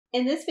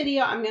In this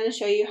video, I'm going to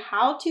show you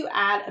how to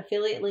add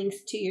affiliate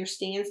links to your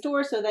Stan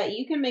store so that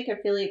you can make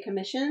affiliate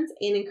commissions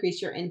and increase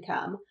your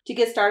income. To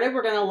get started,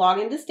 we're going to log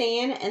into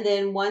Stan, and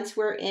then once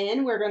we're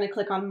in, we're going to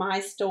click on My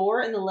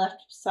Store in the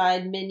left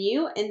side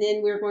menu, and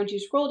then we're going to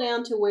scroll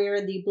down to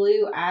where the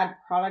blue Add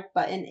Product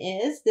button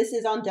is. This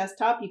is on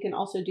desktop. You can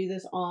also do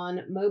this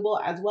on mobile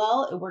as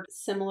well. It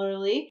works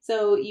similarly.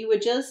 So you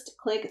would just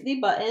click the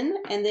button,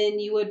 and then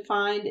you would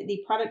find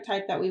the product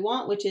type that we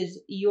want, which is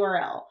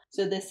URL.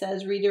 So this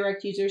says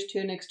redirect users to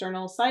an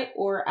external site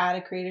or add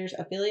a creator's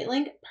affiliate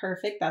link.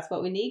 Perfect, that's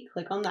what we need.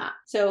 Click on that.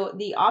 So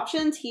the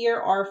options here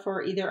are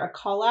for either a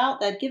call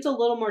out that gives a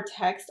little more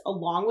text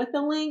along with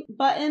the link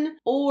button,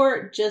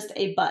 or just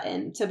a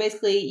button. So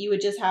basically you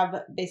would just have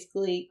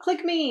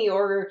click me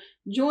or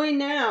join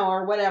now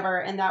or whatever,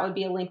 and that would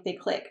be a link they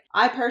click.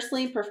 I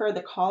personally prefer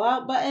the call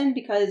out button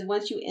because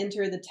once you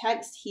enter the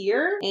text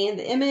here and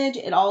the image,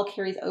 it all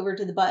carries over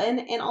to the button.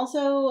 And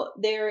also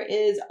there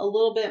is a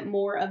little bit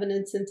more of an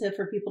incentive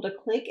for people to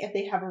click if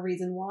they have a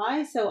reason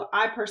why. So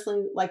I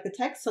personally like the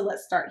text, so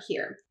let's start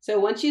here. So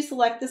once you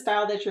select the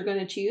style that you're going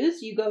to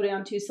choose, you go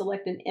down to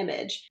select an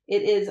image.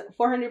 It is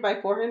 400 by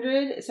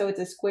 400, so it's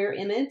a square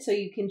image, so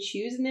you can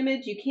choose an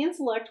image. You can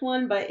select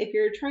one, but if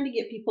you're trying to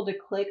get people to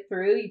click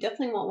through, you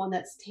definitely want one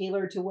that's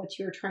tailored to what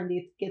you're trying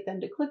to get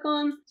them to click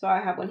on. So I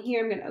have one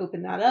here. I'm going to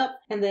open that up,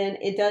 and then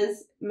it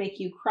does make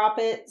you crop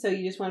it, so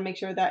you just want to make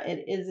sure that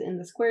it is in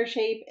the square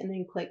shape, and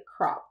then click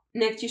crop.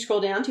 Next, you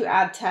scroll down to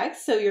add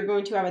text. So you're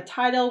going to have a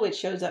title, which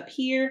shows up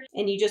here,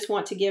 and you just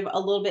want to give a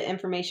little bit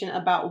information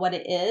about what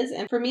it is.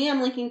 And for me,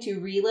 I'm linking to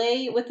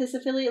Relay with this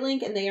affiliate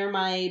link, and they are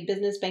my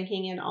business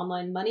banking and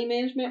online money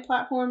management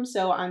platform.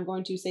 So I'm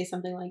going to say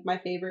something like my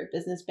favorite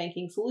business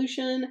banking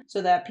solution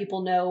so that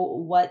people know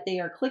what they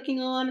are clicking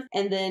on.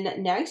 And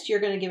then next, you're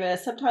going to give it a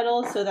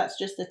subtitle. So that's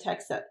just the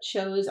text that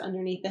shows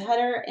underneath the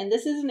header. And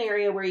this is an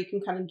area where you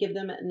can kind of give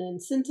them an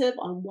incentive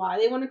on why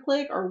they want to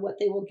click or what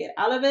they will get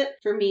out of it.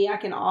 For me, I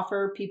can offer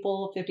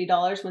people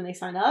 $50 when they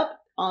sign up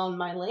on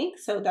my link.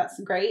 So that's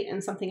great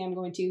and something I'm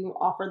going to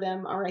offer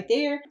them right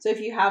there. So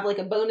if you have like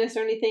a bonus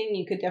or anything,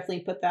 you could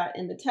definitely put that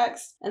in the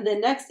text. And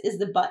then next is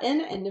the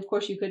button. And of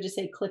course you could just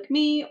say click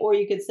me, or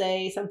you could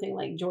say something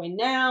like join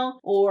now,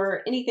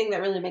 or anything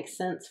that really makes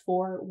sense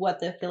for what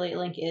the affiliate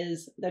link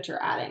is that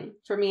you're adding.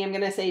 For me, I'm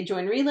going to say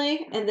join Relay.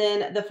 And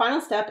then the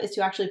final step is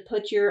to actually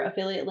put your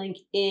affiliate link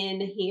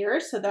in here.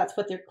 So that's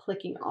what they're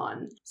clicking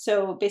on.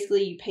 So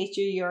basically you paste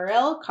your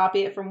URL,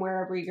 copy it from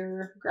wherever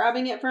you're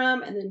grabbing it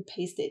from, and then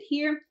paste it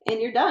here.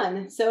 And you're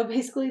done. So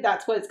basically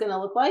that's what it's going to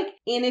look like.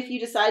 And if you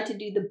decide to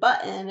do the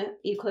button,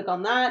 you click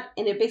on that,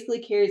 and it basically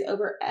carries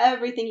over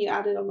everything you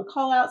added on the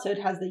call out. So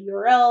it has the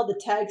URL,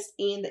 the text,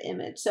 and the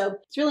image. So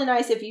it's really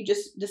nice if you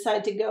just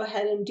decide to go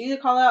ahead and do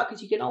the call out,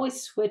 because you can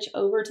always switch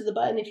over to the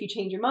button if you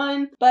change your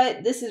mind.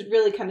 But this is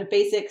really kind of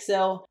basic,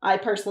 so I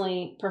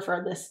personally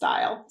prefer this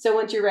style. So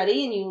once you're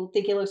ready and you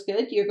think it looks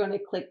good, you're going to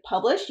click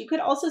publish. You could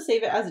also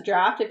save it as a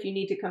draft if you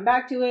need to come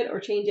back to it or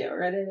change it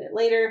or edit it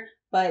later.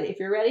 But if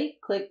you're ready,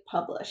 click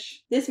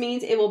publish. This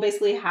means it will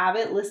basically have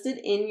it listed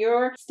in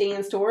your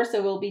Stan store. So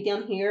it will be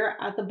down here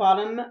at the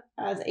bottom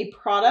as a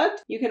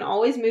product. You can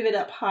always move it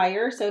up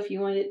higher. So if you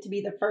want it to be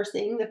the first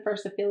thing, the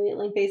first affiliate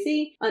link they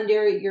see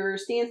under your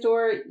Stan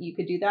store, you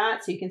could do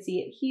that. So you can see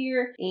it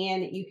here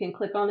and you can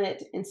click on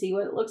it and see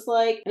what it looks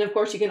like. And of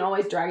course you can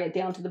always drag it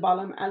down to the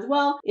bottom as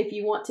well. If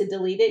you want to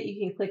delete it, you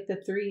can click the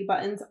three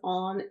buttons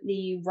on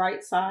the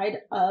right side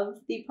of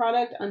the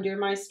product under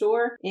my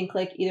store and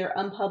click either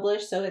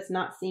unpublish, so it's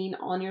not seen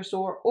on your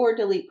store, or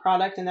delete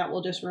product, and that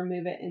will just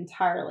remove it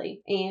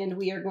entirely. And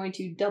we are going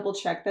to double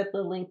check that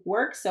the link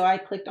works. So I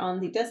clicked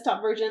on the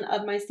desktop version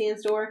of my Stan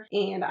store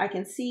and I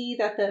can see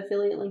that the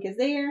affiliate link is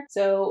there.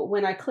 So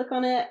when I click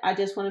on it, I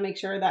just want to make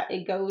sure that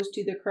it goes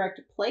to the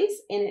correct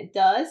place, and it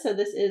does. So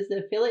this is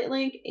the affiliate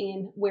link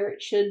and where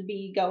it should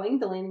be going,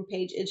 the landing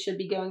page it should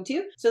be going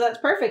to. So that's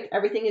perfect.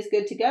 Everything is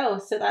good to go.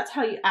 So that's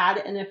how you add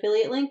an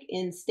affiliate link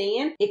in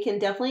Stan. It can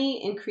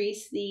definitely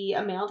increase the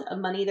amount of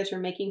money that you're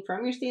making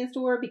from your Stan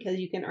store, because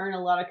you can earn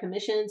a lot of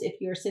commissions if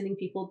you're sending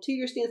people to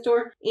your Stan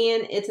store,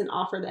 and it's an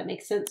offer that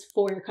makes sense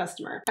for your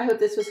customer. I hope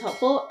this was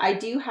helpful. I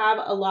do have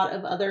a lot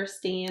of other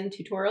Stan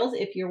tutorials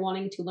if you're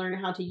wanting to learn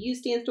how to use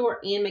Stan store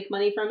and make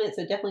money from it,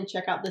 so definitely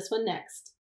check out this one next.